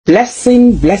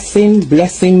Blessing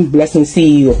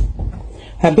CEO.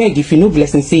 I beg, if you know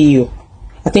Blessing CEO,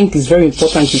 I think it's very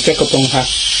important to check up on her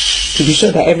to be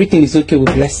sure that everything is okay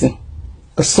with Blessing.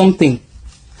 Because something,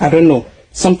 I don't know,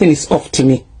 something is off to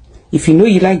me. If you know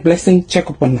you like Blessing, check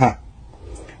up on her.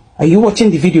 Are you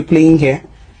watching the video playing here?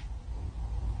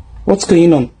 What's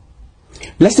going on?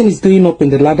 Blessing is going up in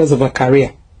the ladders of her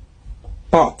career.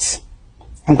 But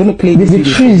I'm going to play this video.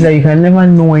 The truth is that you can never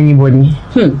know anybody.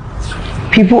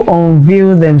 People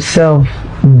unveil themselves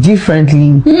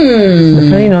differently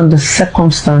depending on the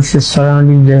circumstances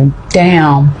surrounding them.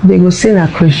 Damn. They go say na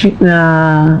crayfish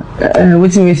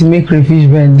waiting to make crayfish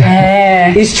bend.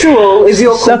 It's true. It's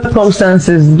your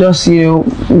circumstances just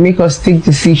make us take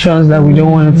decisions that we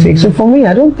don't want to take. So for me,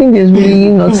 I don't think there's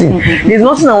really nothing. There's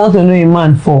nothing I want to know a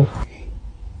man for.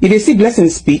 If you see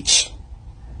Blessing's speech,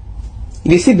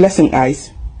 if you see Blessing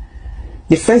eyes,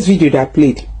 the first video that I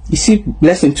played, you see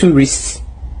Blessing 2 wrists.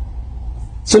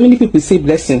 So many people say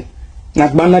Blessing,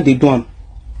 like Bana they do them.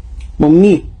 But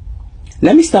me,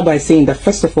 let me start by saying that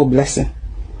first of all, Blessing,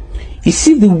 you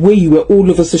see the way you were all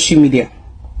over social media,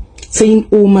 saying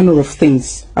all manner of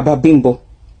things about Bimbo.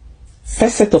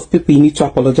 First set of people you need to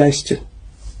apologize to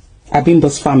are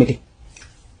Bimbo's family.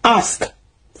 Ask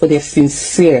for their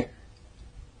sincere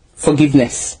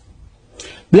forgiveness.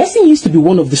 Blessing used to be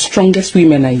one of the strongest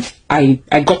women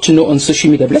I got to know on social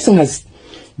media. Blessing has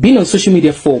been on social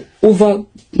media for over,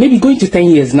 maybe going to 10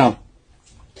 years now.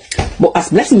 But as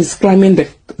Blessing is climbing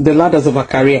the ladders of her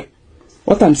career,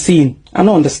 what I'm seeing, I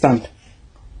don't understand.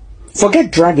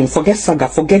 Forget dragging, forget saga,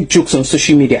 forget jokes on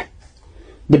social media.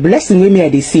 The Blessing way me I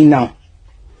dey see now.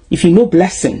 If you know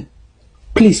Blessing,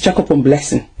 please check up on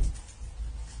Blessing.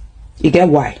 You get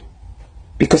why?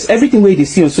 Because everything where they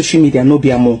see on social media no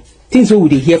be more. Things where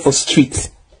we hear for streets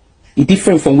is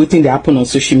different from what they happen on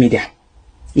social media.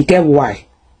 You get why?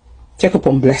 Check up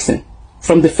on Blessing.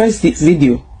 From the first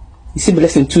video, you see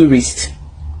Blessing 2 wrists.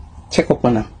 Check up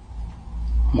on her.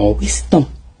 More wisdom.